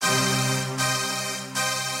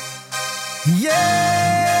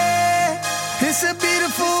Yeah, it's a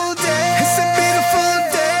beautiful day. It's a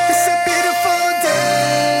beautiful day. It's a beautiful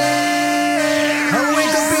day. I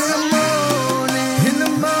wake up in the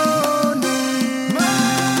morning,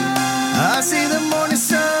 I see the morning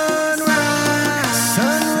sunrise.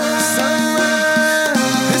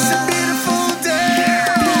 It's a beautiful day.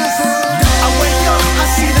 I wake up, I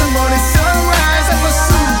see the morning sunrise. I'm a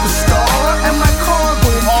superstar, and my car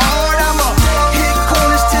go hard. I'm a hit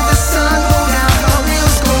corners till the sun go down. My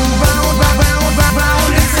wheels go round,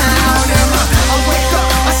 round in town. I wake up,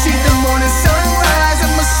 I see the morning sunrise.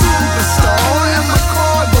 I'm a superstar, and my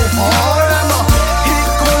car go hard. I'm a hit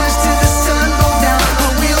corners till the sun go down. My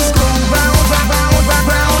wheels go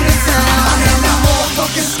round in town. In the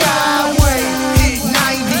motherfucking skyway, hit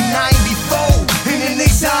 90, 94 in an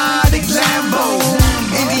exotic Lambo.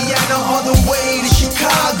 Indiana all the way to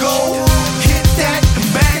Chicago. Hit that and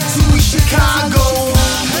back to Chicago.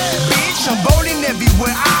 Bitch, I'm voting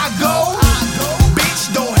everywhere I go.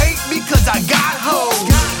 Bitch, don't hate me cause I got hoes.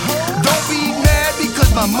 Don't be mad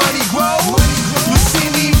because my money grows. You see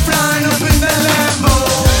me flying up in the Lambo.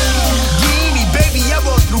 Guinea, baby, I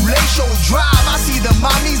roll through Lakeshore Drive. I see the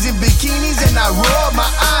mommies in bikinis and I roll my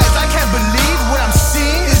eyes. I can't believe what I'm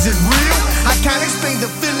seeing. Is it real? I can't explain the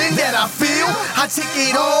feeling that I feel. I take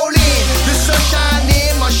it all in. The sunshine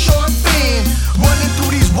in my short fin. Running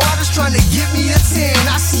through these waters trying to get me a 10.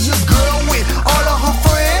 I see a girl with all of her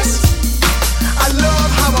friends. I love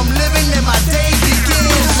how I'm living and my day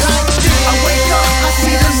begins like this. I wake up, I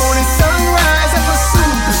see the morning sunrise. I'm a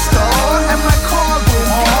superstar and my car go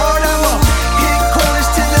hard. I'm a hit corners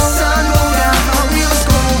till the sun go down. My wheels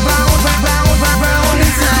go round in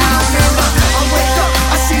town. I wake up,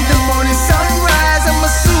 I see the morning sunrise. I'm a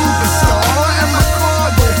superstar and my car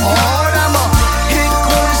go hard. I'm a hit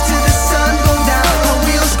corners till the sun go down. My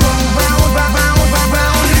wheels go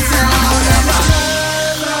round in town.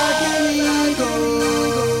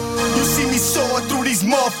 You see me soaring through these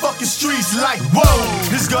motherfucking streets like, whoa,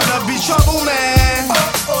 this gonna be trouble, man.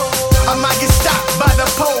 I might get stopped by the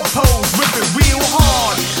po-pos, rip it real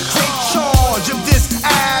hard. Take charge of this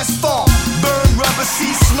asphalt. Burn rubber,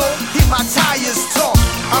 see smoke, hear my tires talk.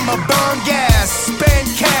 I'ma burn gas, spend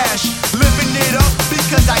cash, living it up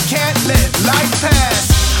because I can't let life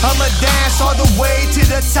pass. I'ma dance all the way to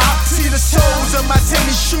the top. See the soles of my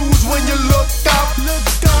tennis shoes when you look up.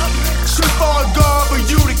 Trip on guard for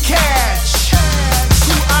you to catch.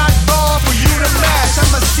 Too oddball for you to match.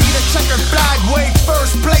 I'ma see the checkered flag wave,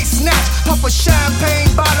 first place snatch. Pop a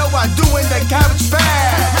champagne bottle while doing the carry.